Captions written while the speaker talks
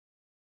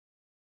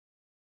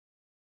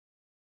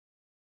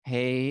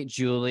Hey,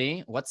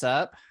 Julie, what's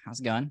up? How's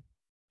it going?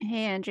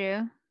 Hey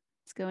Andrew,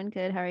 it's going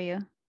good. How are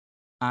you?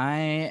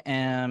 I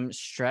am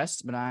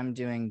stressed, but I'm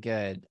doing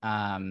good.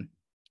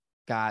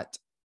 Got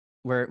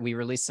where we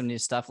released some new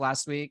stuff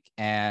last week,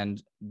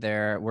 and we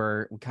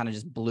kind of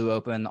just blew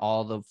open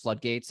all the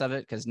floodgates of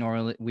it because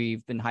normally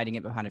we've been hiding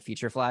it behind a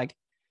feature flag,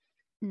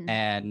 Mm.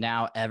 and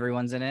now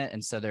everyone's in it,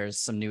 and so there's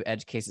some new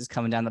edge cases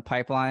coming down the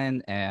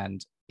pipeline,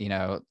 and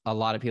a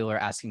lot of people are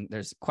asking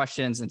there's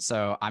questions, and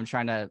so I'm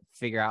trying to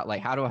figure out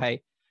like how do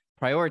I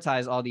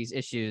prioritize all these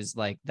issues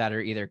like that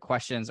are either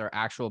questions or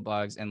actual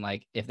bugs, and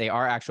like if they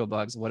are actual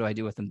bugs, what do I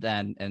do with them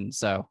then? And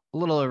so a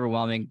little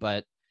overwhelming,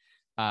 but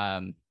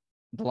um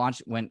the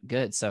launch went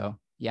good, so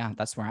yeah,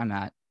 that's where I'm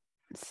at.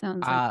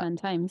 Sounds like uh fun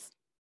times.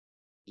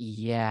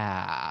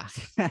 yeah.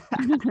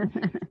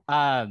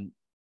 um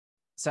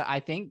so I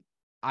think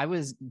I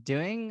was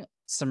doing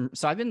so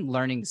I've been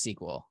learning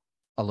SQL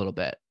a little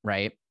bit,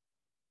 right?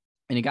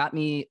 And it got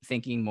me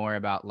thinking more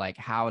about like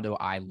how do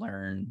I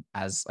learn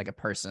as like a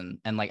person,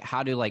 and like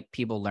how do like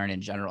people learn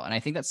in general. And I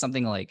think that's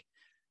something like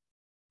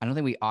I don't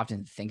think we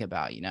often think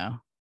about.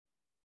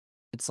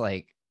 It's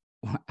like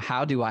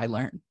how do I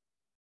learn?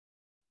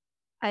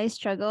 I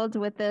struggled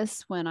with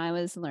this when I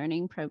was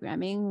learning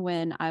programming,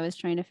 when I was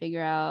trying to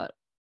figure out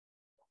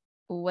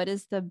what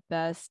is the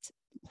best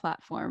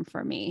platform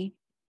for me.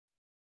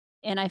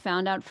 And I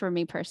found out for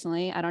me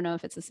personally, I don't know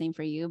if it's the same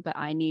for you, but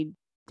I need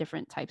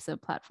different types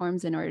of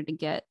platforms in order to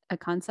get a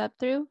concept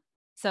through.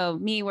 So,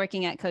 me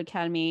working at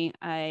Codecademy,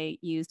 I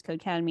used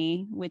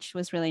Codecademy, which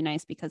was really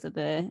nice because of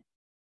the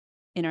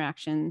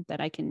interaction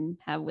that I can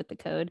have with the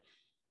code.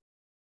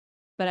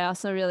 But I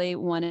also really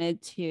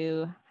wanted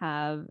to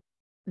have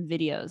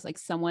videos, like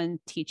someone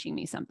teaching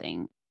me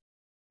something.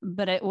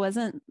 But I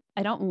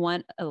don't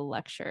want a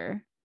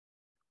lecture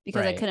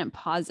because I Right. couldn't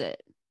pause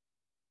it.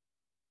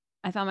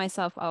 I found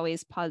myself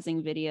always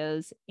pausing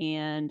videos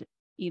and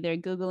either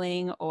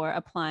Googling or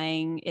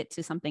applying it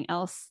to something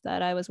else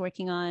that I was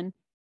working on.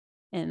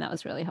 And that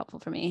was really helpful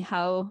for me.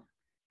 How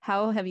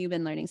have you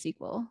been learning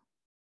SQL?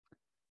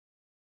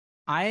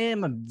 I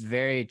am a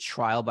very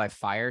trial by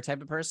fire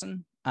type of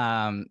person.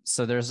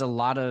 So there's a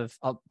lot of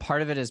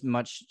part of it is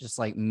much just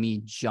like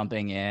me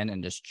jumping in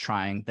and just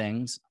trying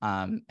things,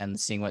 and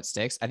seeing what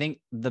sticks. I think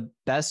the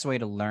best way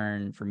to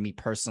learn for me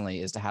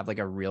personally is to have like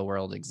a real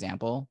world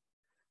example.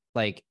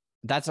 Like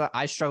that's what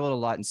I struggled a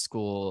lot in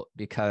school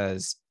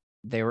because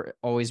they were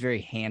always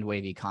very hand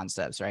wavy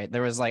concepts, right?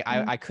 There was like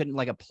Mm. I couldn't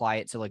like apply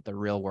it to like the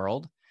real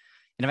world.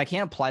 And if I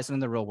can't apply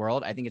something to the real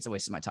world, I think it's a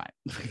waste of my time.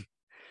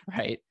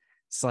 Right?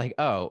 It's like,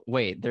 oh,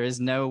 wait, there is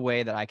no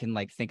way that I can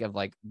like think of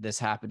like this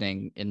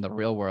happening in the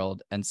real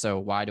world. And so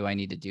why do I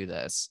need to do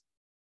this?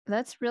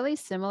 That's really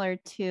similar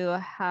to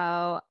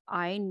how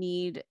I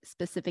need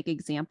specific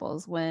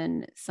examples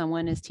when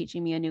someone is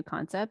teaching me a new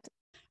concept.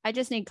 I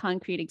just need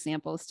concrete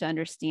examples to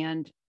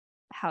understand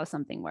how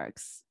something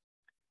works.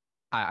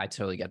 I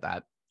totally get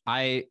that.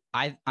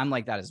 I'm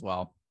like that as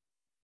well.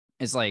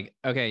 It's like,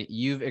 okay,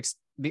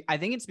 I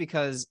think it's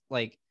because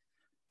like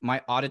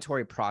my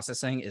auditory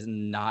processing is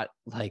not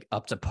like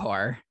up to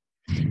par.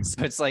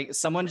 So it's like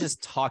someone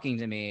just talking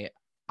to me,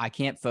 I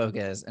can't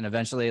focus, and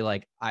eventually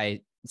like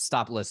I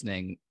stop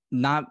listening.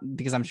 Not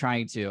because I'm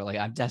trying to, like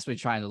I'm desperately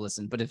trying to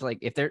listen, but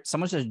if there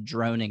someone's just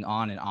droning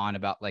on and on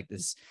about like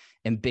this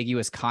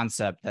ambiguous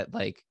concept that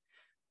like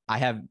I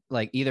have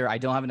like either I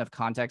don't have enough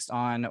context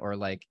on, or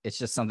like it's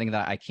just something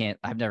that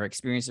I've never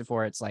experienced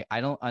before. It's like I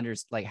don't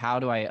understand, like how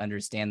do I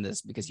understand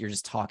this because you're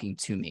just talking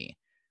to me,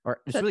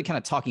 or it's That really kind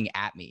of talking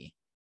at me.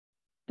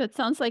 that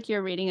sounds like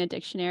you're reading a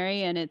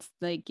dictionary and it's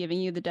like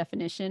giving you the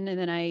definition and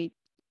then I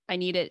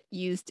need it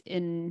used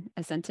in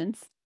a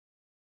sentence.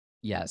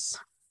 Yes.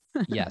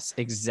 Yes,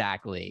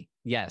 exactly.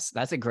 Yes,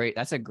 that's a great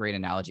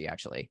analogy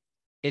actually.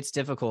 It's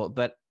difficult,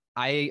 but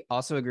I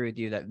also agree with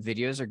you that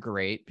videos are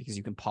great because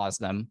you can pause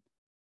them.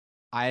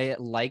 I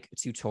like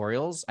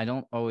tutorials.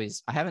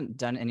 I haven't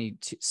done any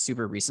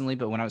super recently,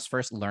 but when I was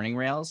first learning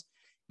Rails,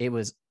 it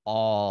was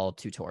all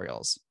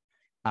tutorials.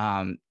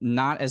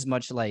 Not as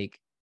much like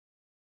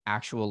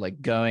actual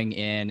like going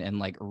in and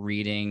like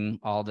reading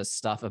all this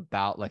stuff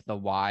about like the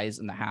whys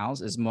and the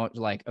hows. Is more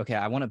like, okay,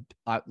 I want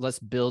to let's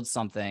build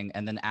something,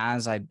 and then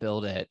as I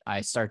build it I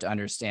start to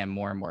understand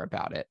more and more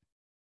about it.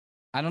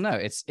 I don't know,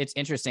 it's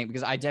interesting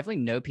because I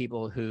definitely know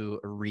people who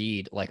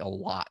read like a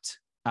lot,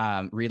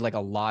 read like a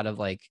lot of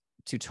like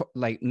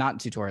like not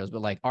tutorials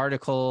but like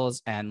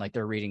articles, and like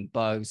they're reading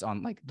bugs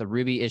on like the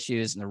Ruby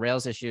issues and the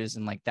Rails issues,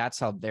 and like that's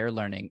how they're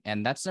learning.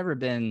 And that's never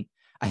been,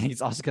 I think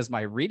it's also because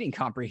my reading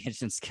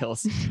comprehension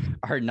skills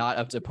are not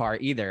up to par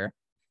either.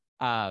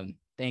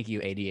 Thank you,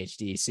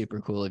 ADHD,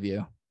 super cool of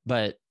you.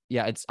 But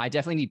yeah, it's I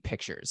definitely need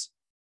pictures.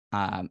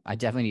 I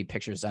definitely need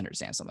pictures to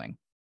understand something.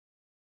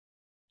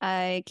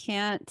 I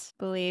can't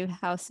believe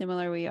how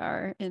similar we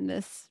are in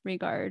this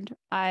regard.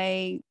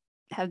 I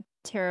have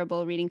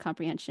terrible reading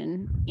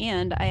comprehension,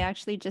 and I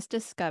actually just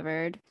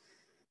discovered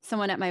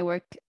someone at my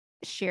work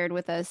shared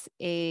with us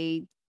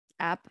a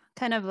app,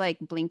 kind of like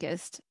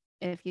Blinkist,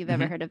 if you've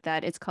ever Mm-hmm. heard of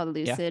that. It's called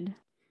Yeah. Lucid.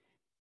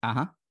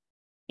 Uh-huh.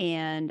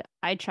 And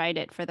I tried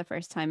it for the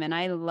first time, and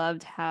I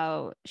loved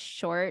how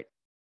short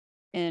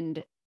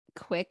and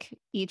quick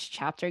each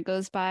chapter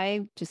goes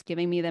by, just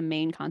giving me the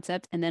main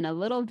concept and then a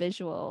little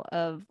visual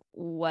of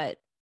what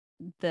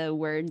the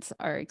words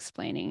are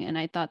explaining. And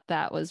I thought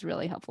that was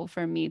really helpful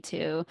for me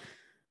to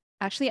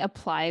actually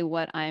apply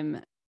what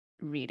I'm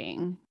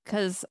reading.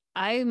 Because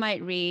I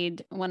might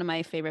read, one of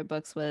my favorite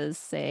books was,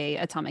 say,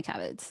 Atomic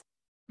Habits.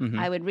 Mm-hmm.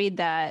 I would read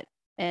that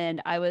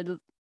and I would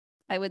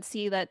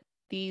see that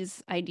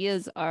these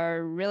ideas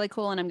are really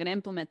cool and I'm going to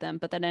implement them,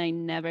 but then I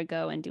never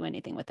go and do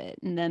anything with it.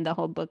 And then the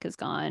whole book is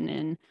gone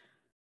and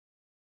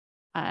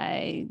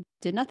I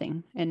did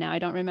nothing. And now I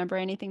don't remember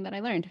anything that I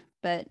learned.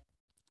 But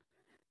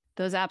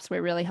those apps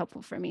were really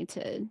helpful for me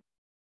to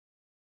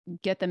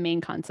get the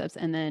main concepts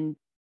and then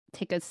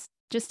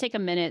just take a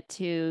minute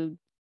to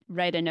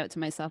write a note to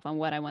myself on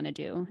what I want to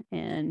do.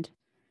 And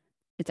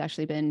it's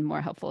actually been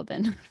more helpful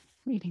than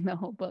reading the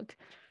whole book.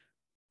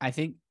 I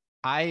think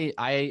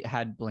I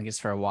had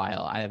Blinkist for a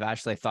while. I've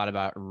actually thought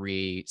about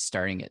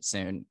restarting it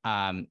soon.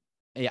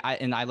 Yeah,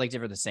 I liked it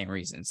for the same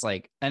reasons.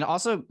 Like, and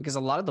also because a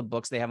lot of the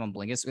books they have on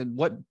Blinkist,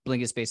 what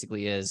Blinkist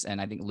basically is,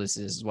 and I think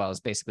Lucid as well, is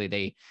basically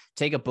they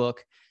take a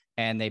book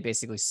and they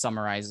basically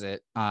summarize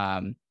it,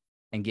 and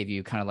give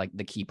you kind of like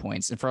the key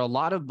points. And for a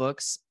lot of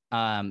books,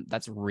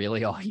 that's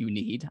really all you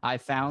need. I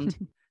found.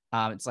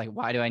 It's like,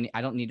 why do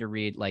I don't need to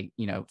read like,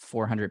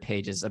 400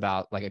 pages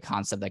about like a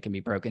concept that can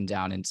be broken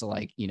down into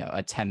like,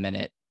 a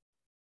 10-minute,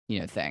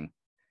 thing.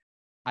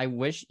 I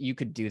wish you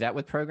could do that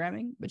with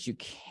programming, but you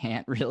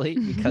can't really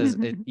because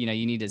you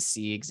need to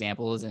see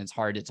examples and it's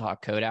hard to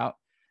talk code out.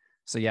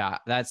 So yeah,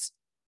 that's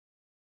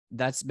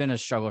been a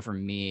struggle for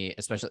me,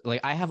 especially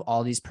like I have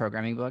all these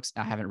programming books.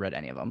 I haven't read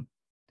any of them.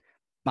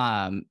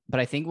 But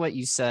I think what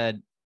you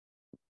said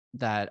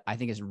that I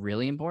think is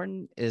really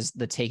important is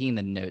the taking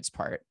the notes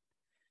part,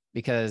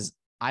 because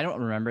I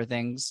don't remember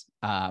things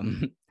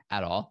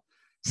at all.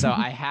 So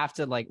I have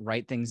to like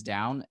write things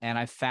down. And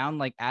I found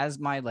like as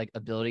my like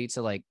ability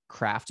to like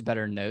craft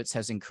better notes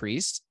has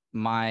increased,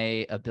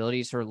 my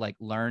ability to like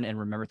learn and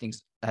remember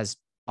things has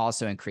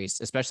also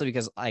increased, especially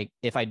because like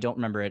if I don't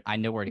remember it, I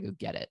know where to go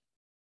get it.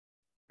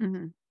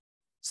 Mm-hmm.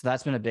 So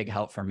that's been a big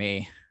help for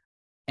me.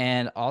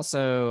 And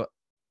also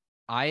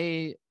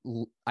I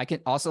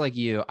can also, like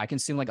you, I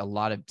consume like a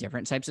lot of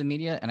different types of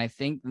media. And I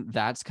think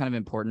that's kind of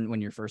important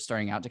when you're first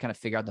starting out to kind of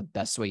figure out the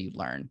best way you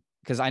learn.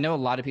 Because I know a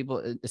lot of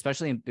people,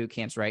 especially in boot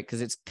camps, right?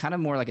 Because it's kind of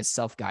more like a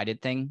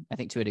self-guided thing, I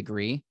think, to a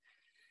degree.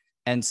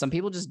 And some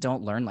people just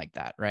don't learn like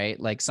that, right?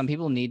 Like some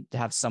people need to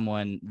have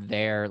someone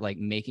there, like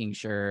making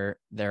sure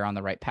they're on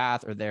the right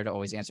path or there to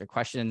always answer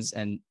questions.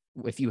 And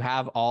if you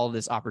have all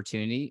this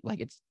opportunity, like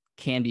it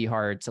can be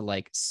hard to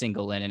like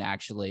single in and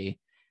actually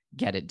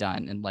get it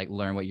done and like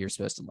learn what you're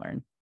supposed to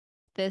learn.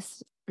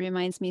 This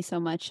reminds me so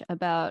much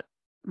about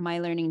my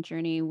learning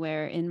journey,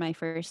 where in my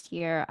first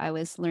year, I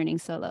was learning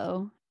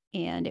solo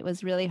and it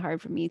was really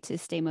hard for me to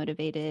stay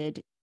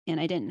motivated. And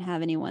I didn't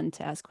have anyone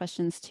to ask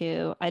questions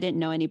to. I didn't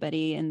know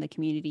anybody in the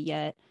community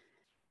yet.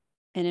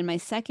 And in my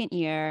second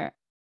year,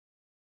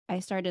 I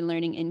started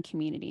learning in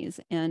communities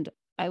and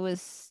I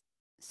was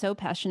so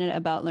passionate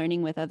about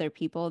learning with other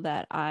people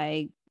that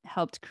I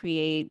helped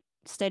create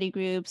study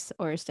groups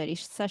or study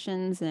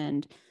sessions,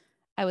 and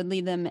I would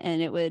lead them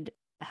and it would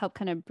help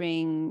kind of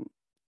bring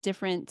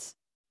different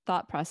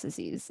thought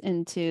processes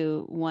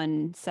into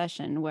one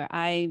session where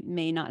I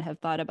may not have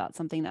thought about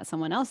something that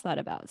someone else thought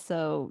about.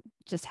 So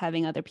just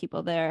having other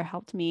people there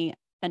helped me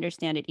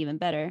understand it even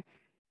better.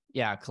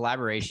 Yeah,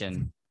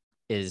 collaboration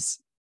is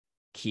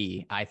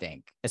key, I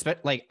think.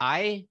 Especially like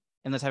I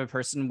am the type of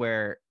person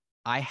where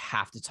I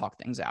have to talk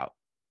things out.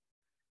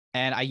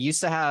 And I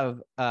used to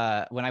have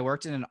when I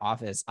worked in an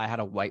office, I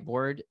had a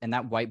whiteboard, and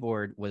that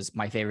whiteboard was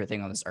my favorite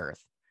thing on this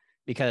earth.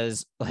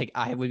 Because like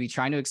I would be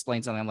trying to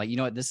explain something. I'm like, you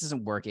know what, this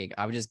isn't working.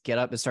 I would just get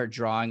up and start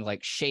drawing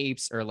like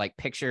shapes or like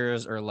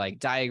pictures or like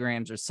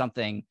diagrams or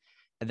something.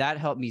 That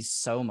helped me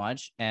so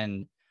much.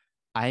 And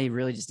I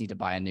really just need to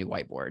buy a new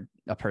whiteboard,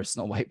 a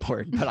personal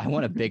whiteboard, but I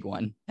want a big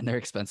one and they're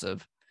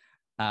expensive.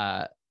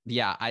 Yeah,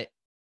 I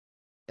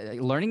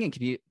learning and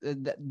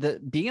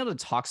the being able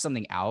to talk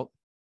something out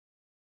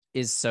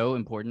is so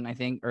important, I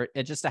think, or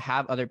it just to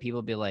have other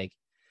people be like,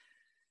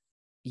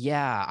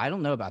 yeah, I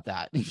don't know about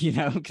that,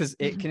 because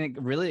it can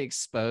really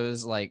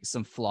expose like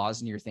some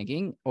flaws in your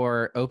thinking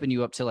or open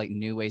you up to like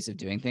new ways of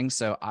doing things.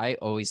 So I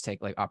always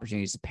take like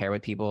opportunities to pair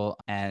with people,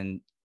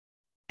 and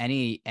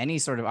any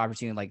sort of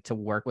opportunity like to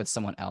work with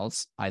someone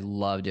else. I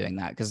love doing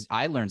that because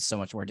I learned so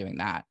much more doing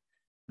that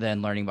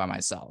than learning by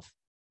myself.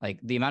 Like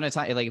the amount of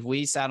time, like if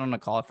we sat on a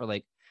call for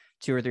like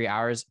 2 or 3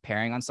 hours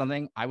pairing on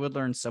something, I would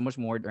learn so much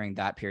more during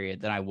that period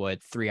than I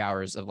would 3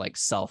 hours of like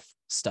self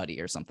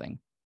study or something.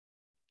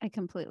 I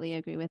completely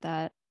agree with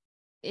that.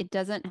 It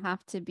doesn't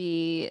have to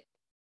be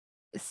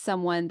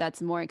someone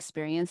that's more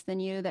experienced than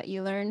you that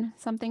you learn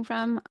something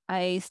from.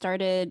 I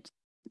started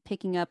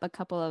picking up a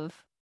couple of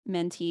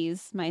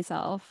mentees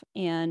myself,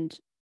 and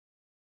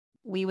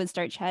we would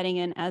start chatting.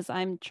 And as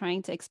I'm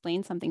trying to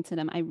explain something to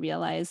them, I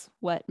realize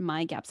what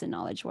my gaps in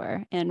knowledge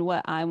were and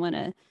what I want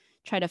to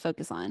try to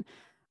focus on.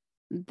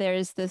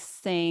 There's this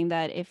saying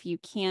that if you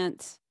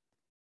can't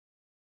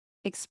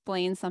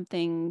explain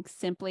something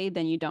simply,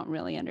 then you don't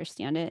really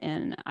understand it.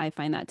 And I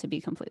find that to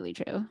be completely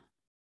true.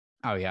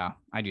 Oh yeah,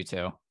 I do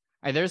too.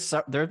 There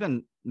have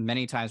been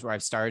many times where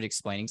I've started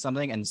explaining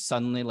something and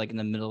suddenly, like in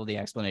the middle of the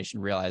explanation,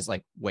 realize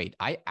like, wait,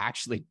 I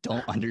actually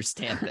don't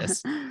understand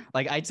this.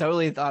 Like I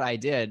totally thought I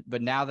did,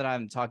 but now that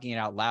I'm talking it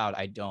out loud,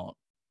 I don't.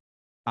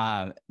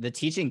 The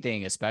teaching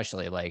thing,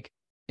 especially, like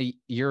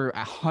you're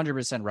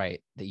 100% right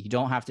that you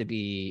don't have to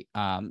be,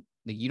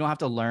 you don't have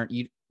to learn.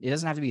 It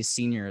doesn't have to be a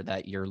senior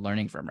that you're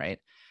learning from, right?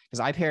 Because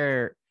I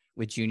pair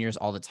with juniors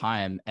all the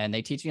time, and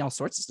they teach me all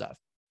sorts of stuff.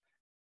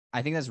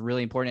 I think that's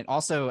really important.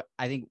 Also,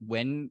 I think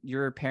when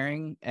you're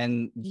pairing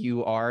and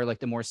you are like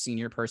the more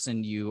senior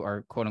person, you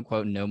are quote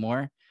unquote know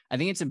more. I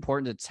think it's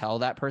important to tell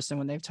that person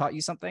when they've taught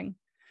you something,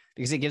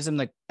 because it gives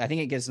them I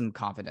think it gives them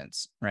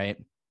confidence, right?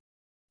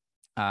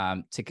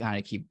 To kind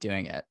of keep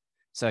doing it.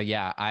 So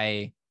yeah,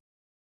 I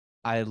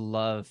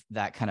love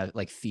that kind of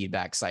like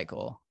feedback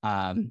cycle.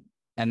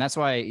 And that's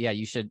why, yeah,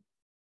 you should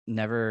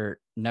never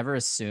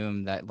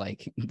assume that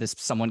like this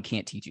someone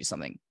can't teach you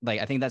something. Like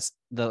I think that's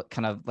the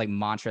kind of like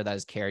mantra that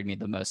has carried me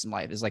the most in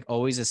life, is like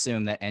always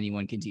assume that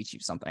anyone can teach you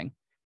something.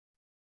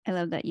 I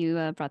love that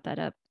you brought that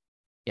up.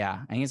 Yeah,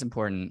 I think it's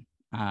important.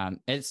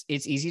 It's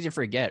easy to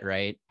forget,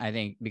 right? I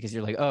think because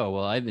you're like, oh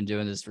well, I've been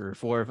doing this for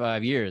 4 or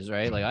 5 years,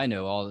 right? Like I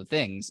know all the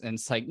things, and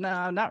it's like,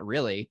 no, not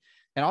really.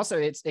 And also,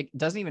 it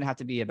doesn't even have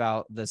to be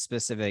about the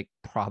specific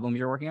problem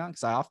you're working on,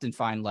 because I often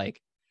find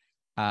like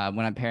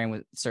when I'm pairing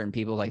with certain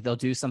people, like they'll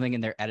do something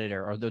in their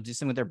editor, or they'll do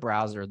something with their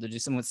browser, or they'll do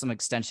something with some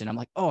extension. I'm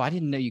like, oh, I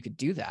didn't know you could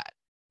do that.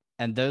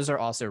 And those are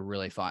also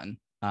really fun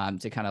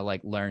to kind of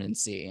like learn and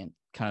see, and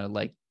kind of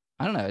like,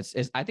 I don't know,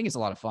 I think it's a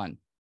lot of fun.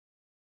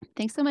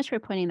 Thanks so much for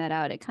pointing that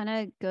out. It kind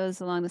of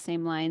goes along the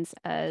same lines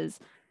as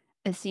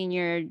a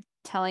senior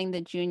telling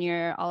the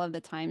junior all of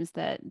the times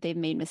that they've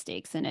made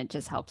mistakes, and it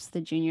just helps the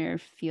junior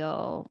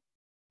feel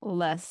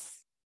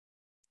less,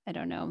 I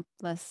don't know,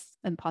 less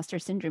imposter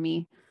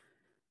syndrome.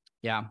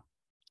 Yeah.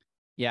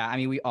 Yeah. I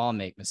mean, we all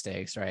make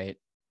mistakes, right?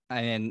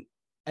 And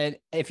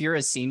if you're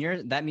a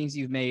senior, that means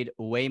you've made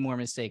way more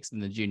mistakes than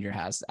the junior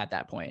has at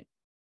that point.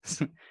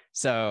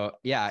 So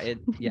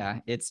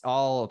it's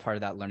all a part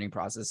of that learning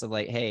process of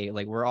like, hey,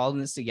 like we're all in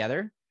this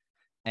together,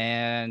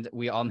 and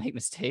we all make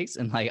mistakes,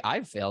 and like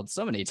I've failed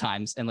so many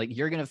times, and like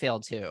you're gonna fail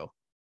too,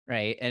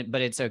 right?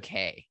 But it's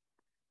okay.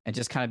 And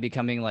just kind of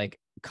becoming like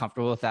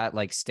comfortable with that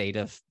like state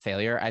of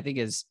failure, I think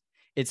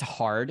it's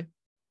hard,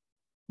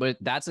 but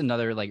that's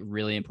another like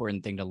really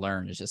important thing to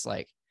learn, is just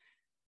like,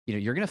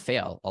 you're gonna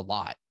fail a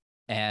lot,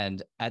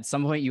 and at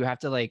some point you have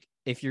to like,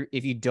 if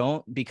you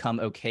don't become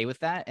okay with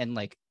that, and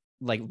like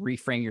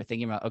reframe your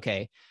thinking about,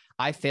 okay,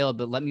 I failed,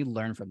 but let me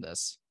learn from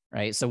this,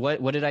 right? So what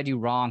did I do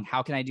wrong?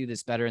 How can I do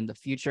this better in the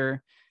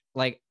future?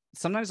 Like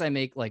sometimes I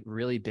make like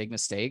really big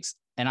mistakes,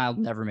 and I'll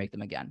never make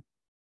them again.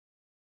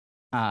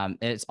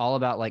 It's all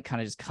about like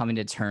kind of just coming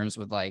to terms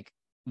with like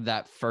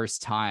that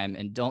first time,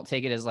 and don't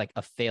take it as like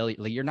a failure.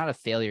 Like you're not a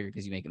failure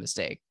because you make a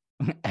mistake.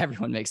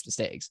 Everyone makes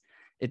mistakes.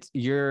 It's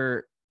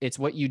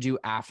what you do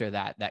after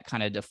that that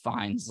kind of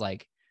defines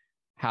like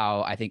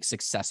how I think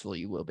successful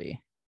you will be.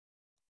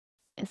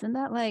 Isn't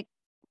that like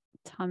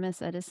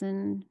Thomas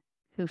Edison,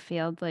 who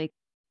failed like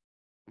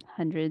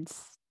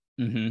hundreds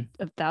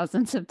Mm-hmm. of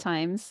thousands of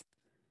times?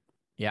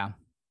 Yeah.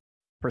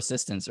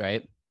 Persistence,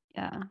 right?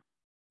 Yeah.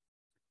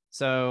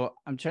 So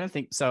I'm trying to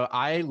think. So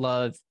I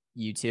love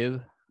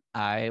YouTube.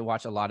 I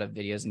watch a lot of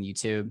videos on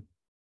YouTube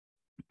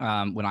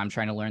when I'm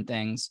trying to learn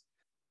things.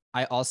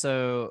 I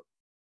also,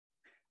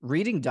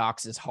 reading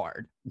docs is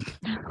hard.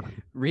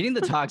 Reading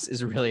the docs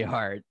is really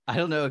hard. I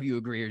don't know if you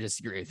agree or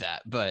disagree with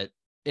that, but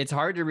it's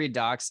hard to read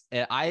docs.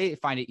 I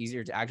find it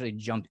easier to actually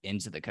jump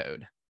into the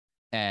code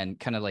and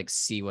kind of like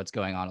see what's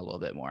going on a little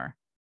bit more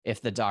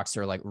if the docs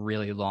are like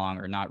really long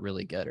or not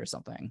really good or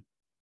something.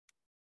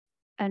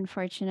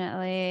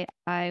 Unfortunately,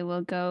 I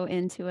will go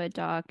into a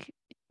doc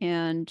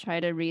and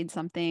try to read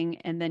something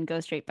and then go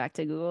straight back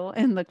to Google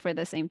and look for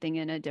the same thing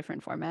in a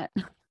different format.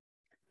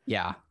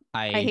 Yeah,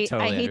 I I hate I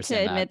totally hate to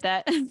understand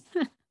that. admit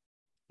that.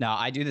 No,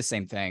 I do the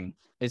same thing.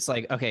 It's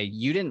like, okay,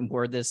 you didn't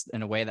word this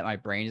in a way that my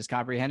brain is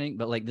comprehending,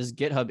 but like this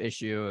GitHub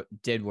issue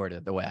did word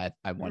it the way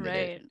I wanted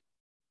it. Right.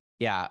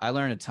 Yeah, I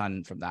learned a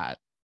ton from that.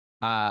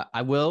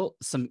 I will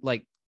some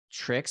like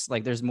tricks,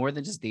 like there's more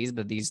than just these,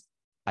 but these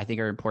I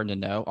think are important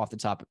to know off the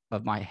top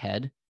of my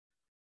head.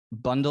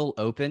 Bundle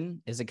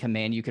open is a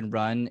command you can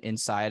run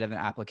inside of an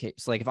application.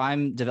 So like if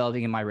I'm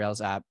developing in my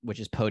Rails app, which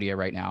is Podia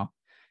right now,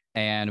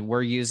 and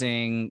we're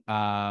using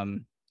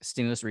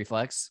Stimulus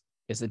Reflex,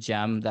 is a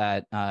gem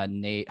that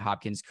Nate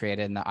Hopkins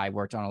created and that I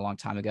worked on a long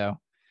time ago.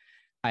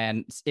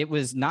 And it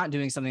was not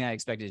doing something I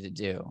expected to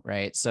do,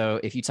 right? So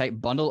if you type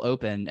bundle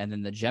open and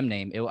then the gem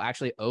name, it will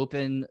actually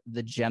open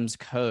the gem's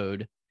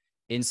code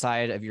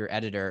inside of your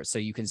editor so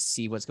you can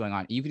see what's going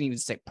on. You can even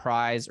stick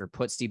prize or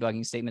puts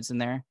debugging statements in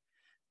there.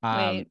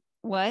 Wait,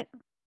 what?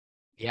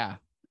 Yeah,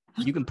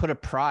 you can put a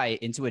pry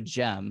into a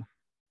gem,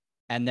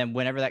 And then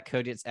whenever that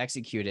code gets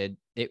executed,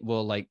 it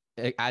will like,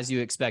 as you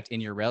expect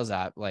in your Rails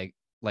app, like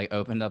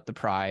open up the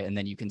pry, and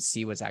then you can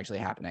see what's actually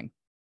happening.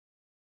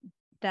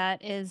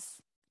 That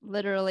is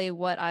literally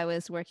what I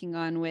was working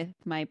on with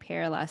my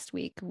pair last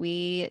week.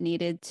 We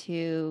needed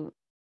to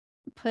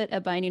put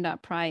a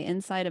binding.pry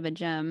inside of a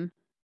gem.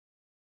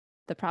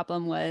 The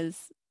problem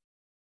was,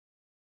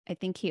 I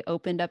think he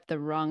opened up the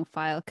wrong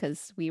file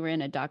because we were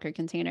in a Docker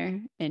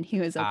container and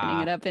he was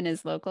opening it up in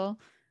his local.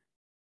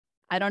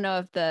 I don't know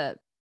if the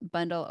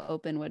bundle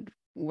open would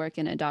work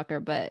in a Docker,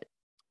 but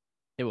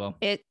it will.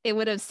 It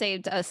would have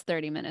saved us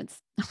 30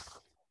 minutes.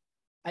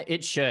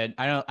 It should.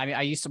 I mean,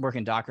 I used to work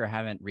in Docker. I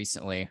haven't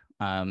recently,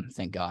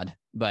 thank God,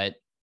 but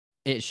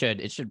it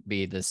should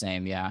be the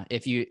same. Yeah.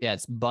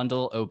 It's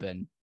bundle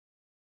open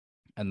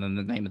and then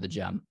the name of the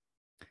gem.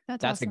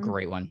 That's awesome. A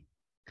great one.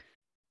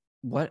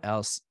 What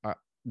else?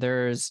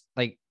 There's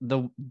like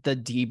the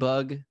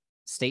debug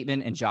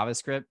statement in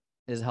JavaScript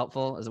is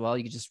helpful as well.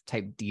 You can just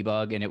type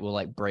debug and it will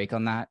like break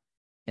on that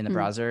in the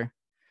browser.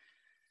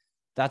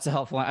 That's a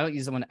helpful one. I don't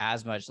use that one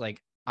as much. Like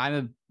I'm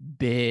a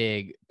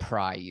big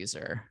pry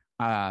user.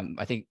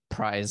 I think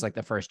pry is like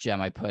the first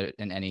gem I put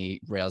in any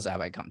Rails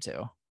app I come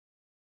to.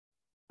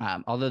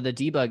 Although the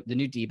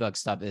new debug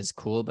stuff is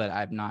cool, but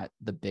I'm not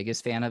the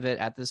biggest fan of it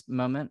at this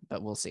moment,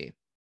 but we'll see.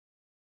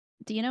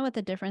 Do you know what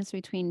the difference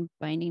between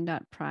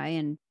binding.pry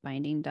and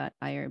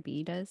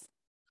binding.irb does?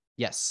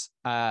 Yes.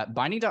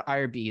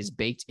 Binding.irb is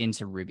baked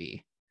into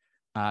Ruby.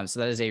 So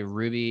that is a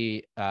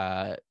Ruby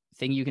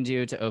thing you can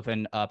do to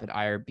open up an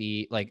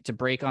IRB, like to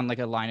break on like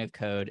a line of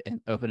code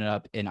and open it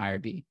up in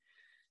IRB.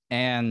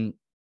 And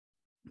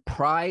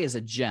pry is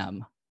a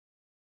gem,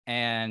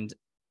 and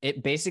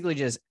it basically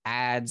just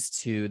adds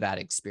to that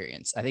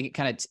experience. I think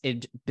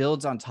it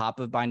builds on top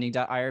of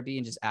binding.irb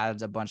and just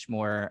adds a bunch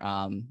more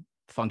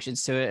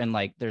functions to it. And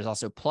like there's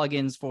also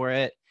plugins for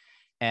it,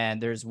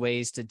 and there's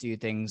ways to do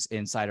things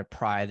inside of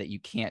pry that you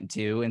can't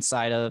do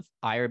inside of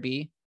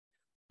IRB.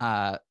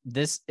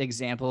 This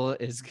example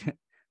is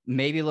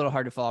maybe a little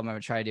hard to follow, but I'm gonna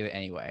try to do it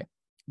anyway.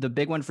 The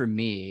big one for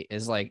me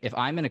is like if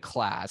I'm in a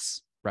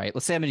class, right?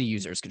 Let's say I'm in a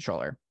users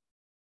controller.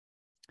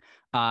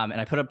 And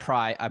I put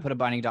a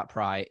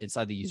binding.pry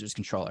inside the user's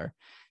controller,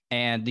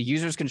 and the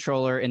user's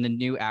controller in the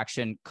new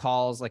action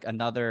calls like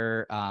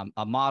another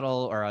a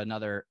model or an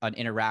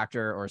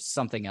interactor or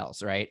something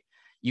else, right?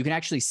 You can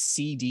actually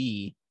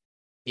CD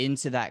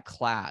into that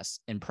class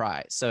in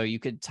pry. So you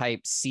could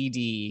type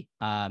CD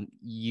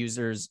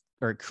users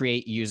or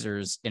create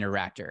users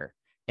interactor,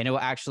 and it will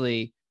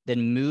actually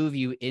then move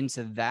you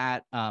into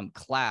that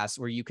class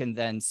where you can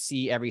then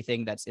see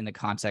everything that's in the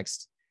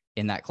context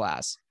in that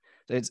class.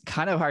 So it's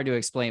kind of hard to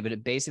explain, but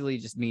it basically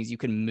just means you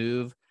can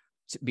move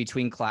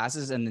between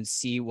classes and then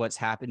see what's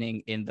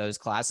happening in those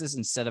classes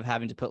instead of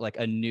having to put like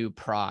a new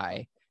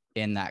pry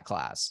in that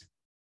class.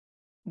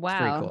 Wow.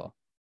 It's pretty cool.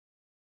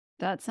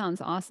 That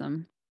sounds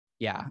awesome.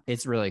 Yeah,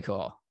 it's really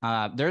cool.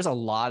 There's a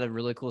lot of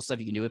really cool stuff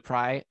you can do with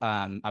pry.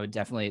 I would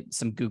definitely,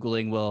 some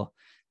Googling will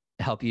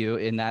help you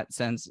in that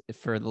sense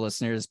for the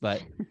listeners,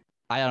 but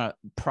I don't know,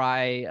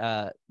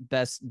 pry,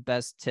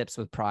 best tips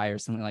with pry or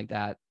something like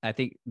that. I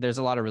think there's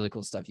a lot of really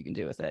cool stuff you can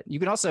do with it. You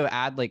can also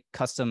add like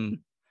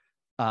custom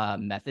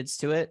methods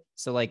to it.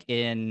 So like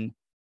in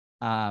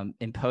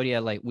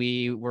Podia, like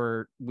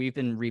we've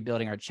been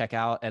rebuilding our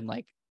checkout, and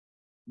like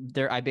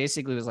I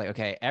basically was like,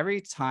 okay,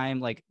 every time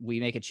like we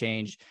make a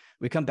change,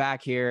 we come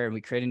back here and we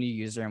create a new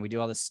user and we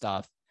do all this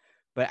stuff.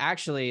 But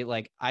actually,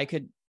 like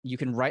you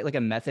can write like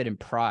a method in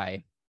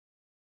pry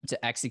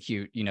to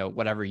execute,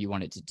 whatever you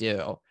want it to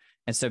do.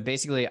 And so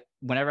basically,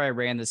 whenever I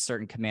ran this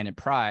certain command in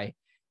pry,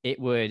 it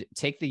would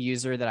take the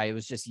user that I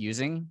was just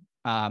using,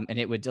 and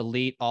it would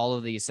delete all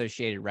of the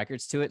associated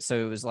records to it.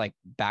 So it was like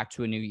back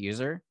to a new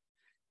user.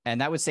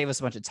 And that would save us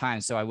a bunch of time.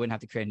 So I wouldn't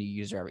have to create a new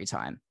user every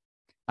time.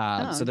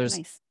 So there's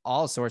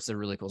all sorts of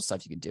really cool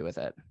stuff you can do with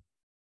it.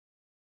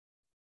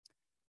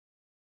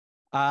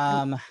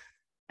 I'm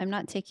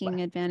not taking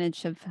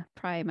advantage of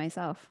pry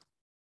myself.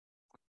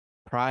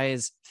 Pry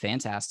is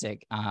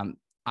fantastic.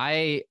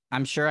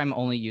 I'm sure I'm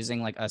only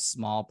using like a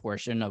small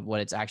portion of what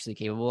it's actually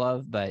capable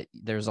of, but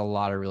there's a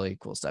lot of really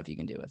cool stuff you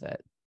can do with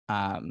it.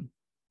 A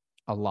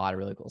lot of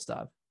really cool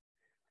stuff.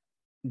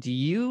 Do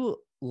you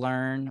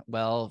learn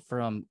well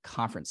from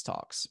conference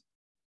talks?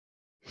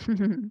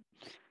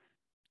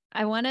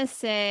 I want to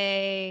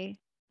say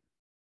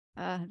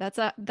that's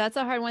a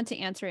hard one to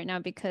answer right now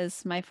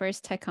because my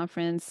first tech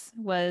conference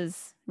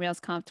was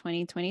RailsConf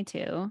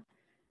 2022,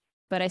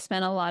 but I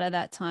spent a lot of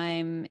that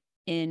time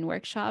in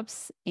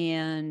workshops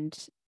and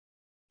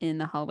in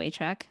the hallway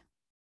track.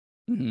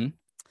 Mm-hmm.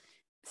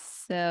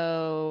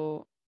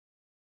 So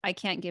I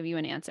can't give you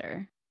an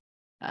answer.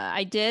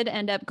 I did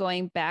end up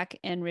going back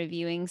and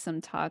reviewing some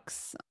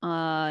talks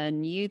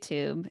on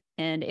YouTube,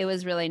 and it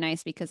was really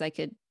nice because I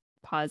could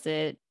pause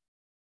it,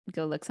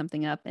 go look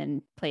something up,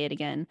 and play it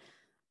again.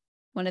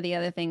 One of the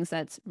other things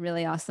that's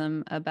really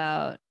awesome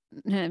about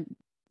the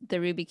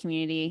Ruby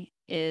community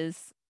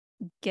is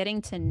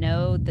getting to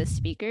know the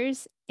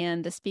speakers,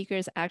 and the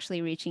speakers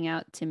actually reaching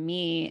out to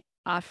me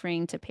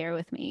offering to pair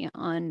with me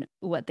on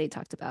what they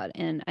talked about.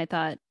 And I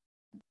thought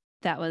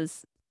that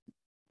was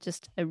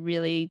just a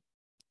really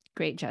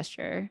great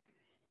gesture.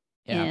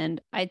 Yeah.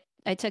 And I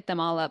took them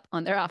all up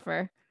on their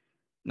offer.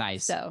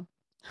 Nice. So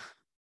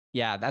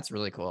Yeah, that's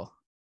really cool.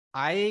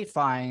 I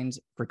find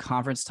for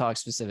conference talk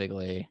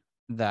specifically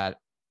that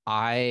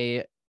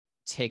I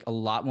take a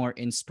lot more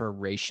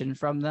inspiration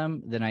from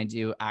them than I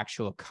do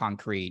actual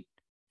concrete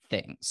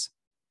things.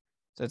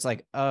 So it's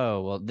like,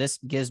 oh, well, this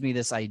gives me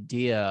this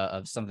idea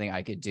of something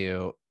I could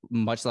do,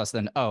 much less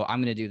than, oh, I'm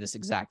going to do this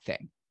exact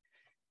thing.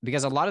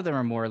 Because a lot of them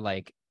are more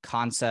like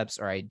concepts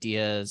or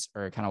ideas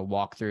or kind of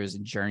walkthroughs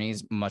and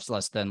journeys, much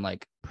less than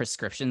like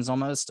prescriptions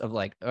almost of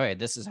like, all right,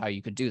 this is how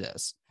you could do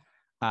this.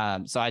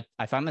 So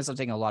I find myself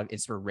taking a lot of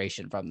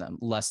inspiration from them,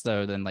 less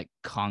though than like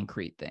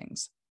concrete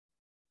things.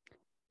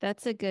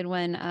 that's a good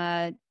one.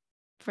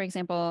 For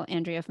example,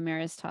 Andrea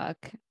Famera's talk,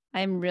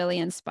 I'm really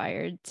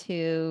inspired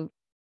to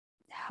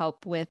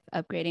help with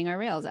upgrading our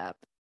Rails app.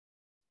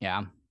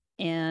 Yeah.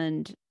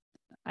 And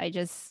I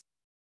just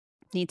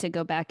need to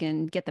go back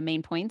and get the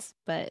main points,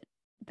 but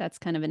that's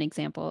kind of an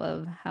example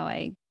of how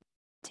I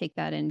take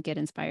that and get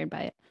inspired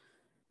by it.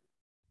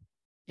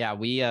 Yeah,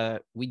 we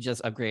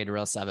just upgraded to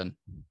Rails 7.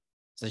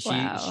 So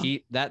Wow.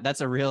 that's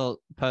a real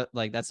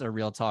that's a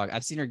real talk.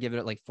 I've seen her give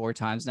it like 4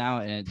 times now,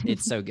 and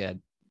it's so good.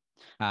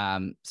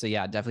 So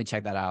yeah, definitely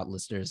check that out,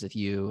 listeners. If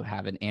you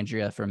haven't,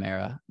 Andrea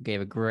Fermera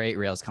gave a great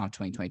RailsConf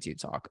 2022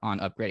 talk on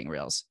upgrading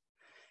Rails.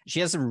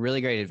 She has some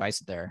really great advice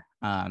there.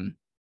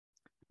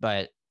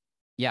 But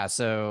yeah,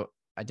 so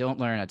I don't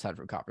learn a ton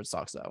from conference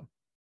talks though.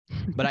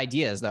 But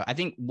ideas though, I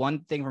think one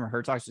thing from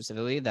her talk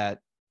specifically that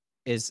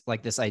is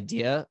like this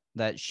idea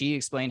that she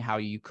explained how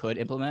you could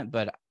implement,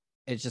 but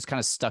it's just kind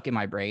of stuck in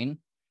my brain,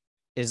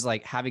 is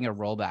like having a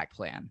rollback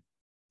plan,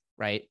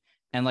 right?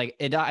 And like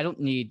I don't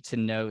need to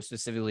know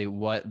specifically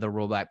what the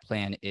rollback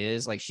plan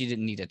is. Like she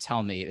didn't need to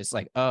tell me. It's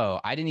like, oh,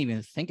 I didn't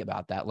even think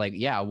about that. Like,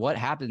 yeah, what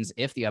happens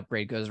if the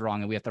upgrade goes wrong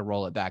and we have to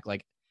roll it back?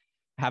 Like,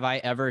 have I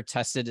ever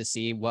tested to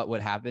see what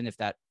would happen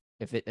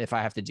if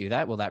I have to do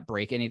that? Will that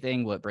break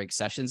anything? Will it break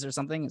sessions or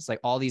something? It's like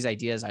all these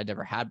ideas I'd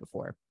never had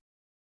before.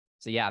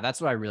 So yeah,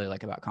 that's what I really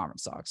like about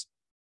conference talks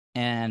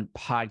and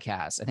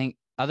podcasts. I think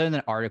other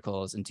than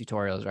articles and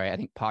tutorials, right? I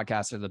think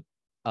podcasts are the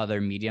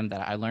other medium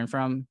that I learn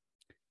from,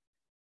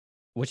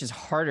 which is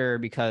harder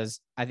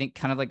because I think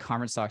kind of like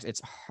conference talks,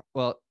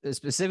 well,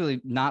 specifically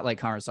not like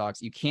conference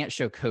talks, you can't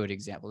show code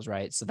examples,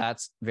 right? So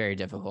that's very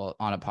difficult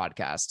on a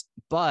podcast,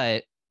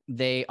 but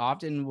they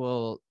often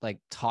will like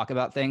talk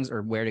about things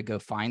or where to go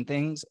find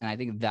things. And I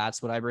think that's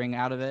what I bring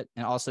out of it.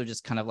 And also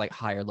just kind of like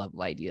higher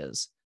level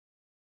ideas.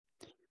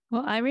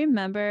 Well, I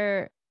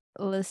remember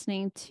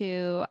listening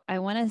to, I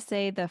want to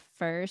say the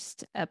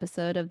first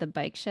episode of the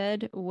Bike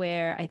Shed,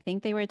 where I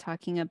think they were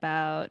talking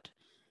about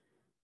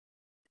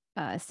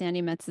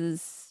Sandy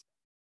Metz's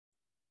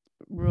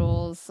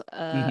rules.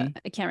 Mm-hmm.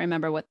 I can't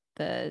remember what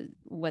they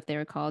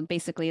were called.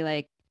 Basically,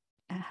 like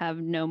have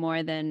no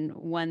more than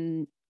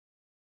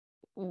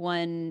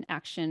one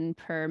action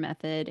per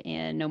method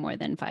and no more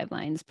than 5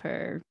 lines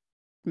per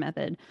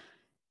method.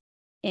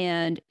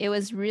 And it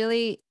was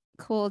really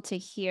cool to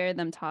hear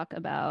them talk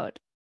about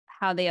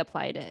how they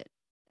applied it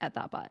at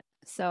Thoughtbot.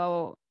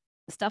 So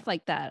stuff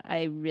like that,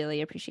 I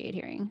really appreciate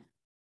hearing.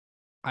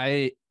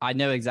 I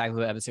know exactly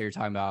what episode you're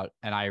talking about,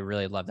 and I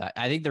really love that.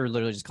 I think they're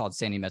literally just called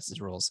Sandy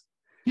Metz's rules.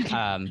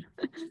 Um,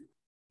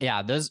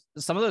 yeah,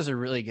 some of those are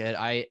really good.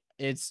 I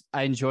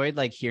enjoyed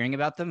like hearing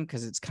about them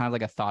because it's kind of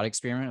like a thought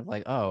experiment of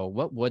like, oh,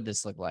 what would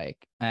this look like?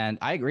 And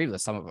I agreed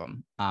with some of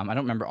them. I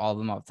don't remember all of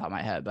them off the top of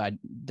my head, but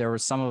there were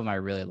some of them I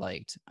really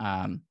liked.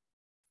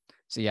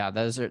 So yeah,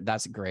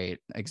 that's a great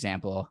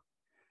example.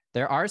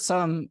 There are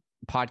some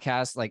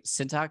podcasts like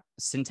Syntax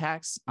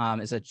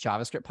is a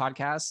JavaScript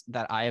podcast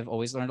that I have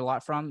always learned a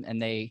lot from, and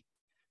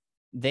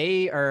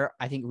they are,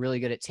 I think,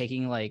 really good at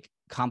taking like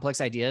complex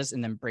ideas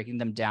and then breaking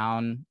them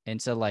down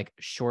into like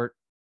short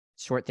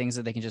things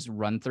that they can just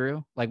run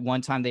through. Like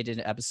one time they did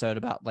an episode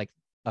about like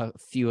a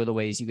few of the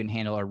ways you can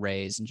handle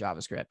arrays in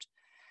JavaScript.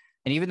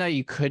 And even though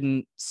you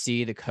couldn't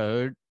see the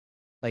code,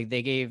 like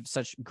they gave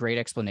such great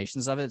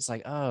explanations of it. It's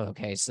like, oh,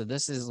 okay, so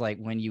this is like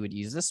when you would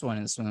use this one,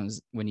 and this one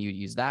is when you would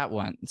use that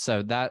one.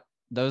 So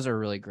those are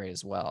really great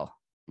as well.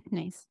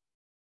 Nice.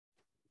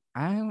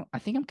 I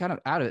think I'm kind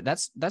of out of it.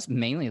 That's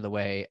mainly the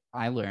way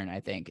I learn.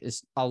 I think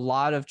is a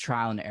lot of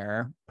trial and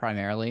error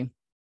primarily,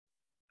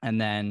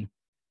 and then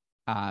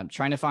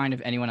trying to find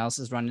if anyone else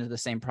has run into the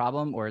same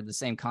problem or the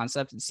same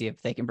concept and see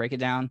if they can break it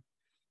down,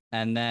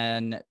 and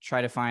then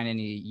try to find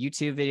any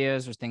YouTube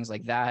videos or things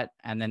like that,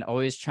 and then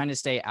always trying to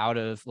stay out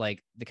of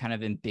like the kind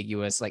of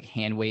ambiguous like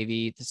hand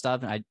wavy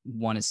stuff. And I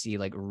want to see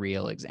like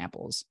real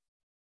examples.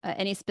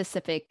 Any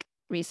specific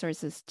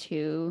resources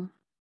to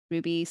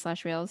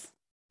Ruby/Rails?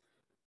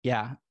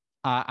 Yeah.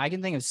 I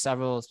can think of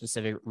several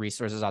specific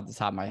resources off the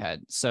top of my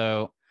head.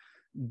 So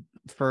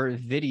for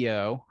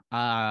video,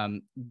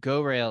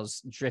 Go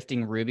Rails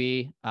Drifting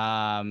Ruby.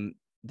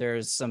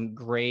 There's some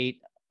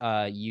great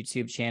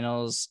YouTube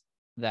channels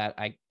that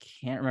I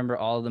can't remember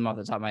all of them off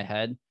the top of my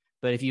head,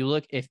 But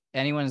if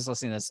anyone is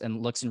listening to this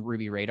and looks in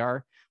Ruby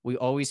Radar, we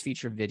always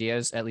feature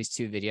videos, at least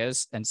 2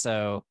 videos. And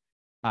so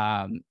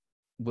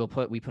we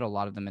put a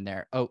lot of them in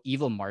there. Oh,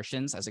 Evil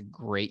Martians has a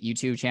great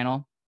YouTube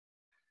channel.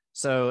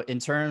 So in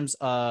terms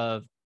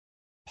of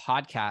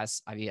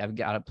podcasts, I mean, I've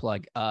got to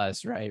plug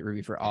us, right?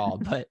 Ruby for All,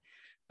 but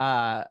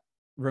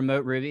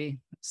Remote Ruby,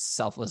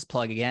 selfless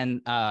plug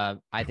again.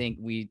 I think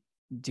we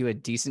do a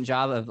decent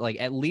job of like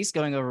at least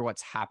going over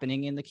what's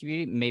happening in the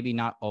community, maybe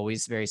not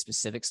always very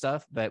specific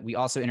stuff, but we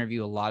also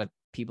interview a lot of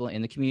people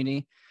in the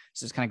community.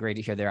 So it's kind of great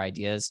to hear their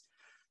ideas.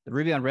 The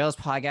Ruby on Rails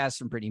podcast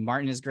from Brittany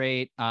Martin is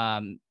great.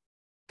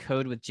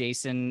 Code with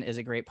Jason is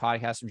a great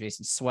podcast from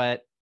Jason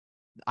Sweat.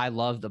 I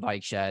love the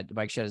Bike Shed. The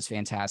Bike Shed is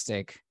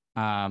fantastic.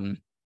 And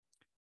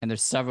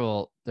there's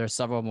several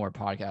more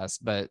podcasts,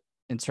 but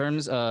in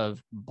terms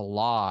of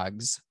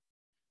blogs,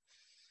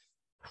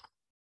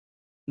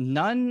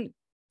 none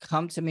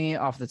come to me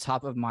off the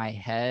top of my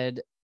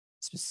head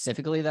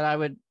specifically that I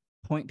would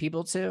point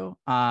people to.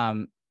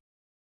 I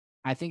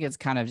think it's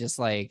kind of just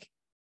like,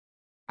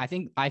 I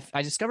think I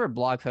discover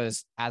blog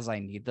posts as I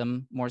need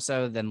them more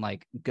so than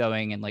like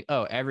going and like,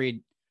 oh,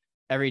 every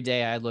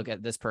day I look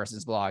at this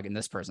person's blog and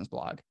this person's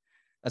blog.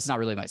 That's not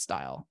really my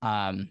style.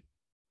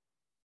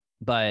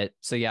 But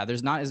so yeah,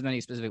 there's not as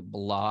many specific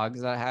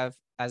blogs that I have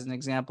as an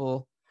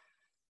example,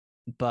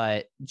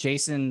 but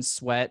Jason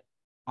Sweat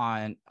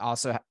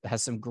also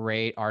has some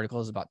great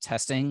articles about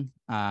testing.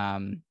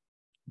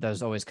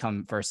 Those always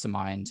come first to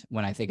mind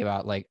when I think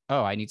about like,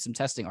 oh, I need some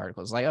testing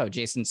articles. Like, oh,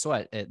 Jason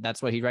Sweat,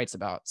 that's what he writes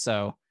about.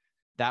 So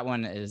that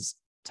one is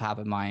top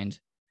of mind.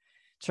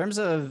 In terms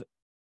of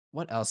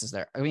what else is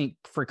there? I mean,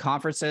 for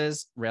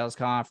conferences,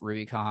 RailsConf,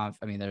 RubyConf,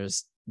 I mean,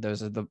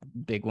 those are the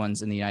big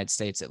ones in the United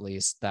States, at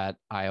least, that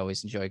I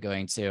always enjoy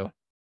going to.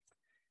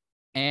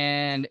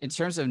 And in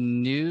terms of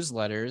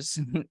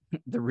newsletters,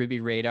 the Ruby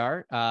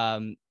Radar,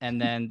 and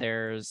then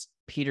there's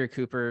Peter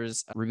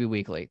Cooper's Ruby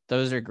Weekly.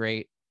 Those are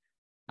great.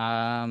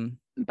 By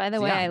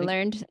the way, yeah,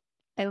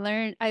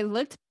 I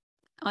looked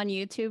on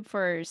YouTube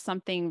for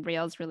something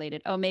Rails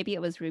related. Oh, maybe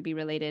it was Ruby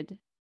related,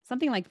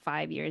 something like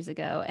 5 years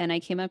ago. And I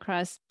came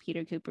across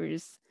Peter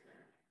Cooper's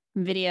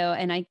video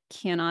and I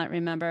cannot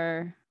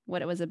remember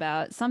what it was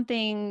about,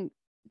 something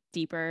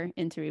deeper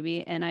into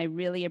Ruby. And I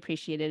really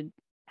appreciated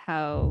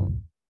how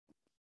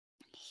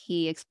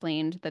he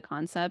explained the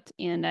concept,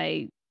 and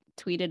I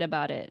tweeted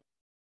about it.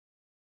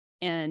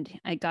 And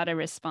I got a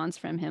response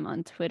from him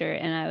on Twitter,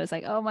 and I was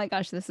like, oh my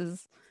gosh, this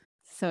is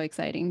so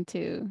exciting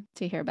to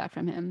hear back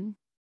from him.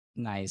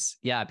 Nice.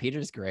 Yeah,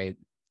 Peter's great.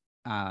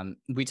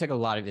 We took a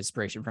lot of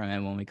inspiration from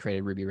him when we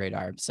created Ruby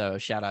Radar. So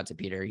shout out to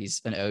Peter.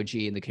 He's an OG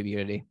in the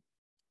community.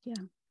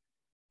 Yeah.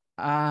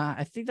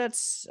 I think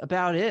that's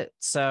about it.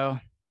 So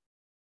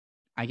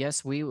I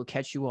guess we will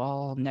catch you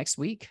all next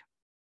week.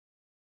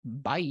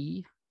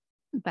 Bye.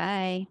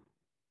 Bye.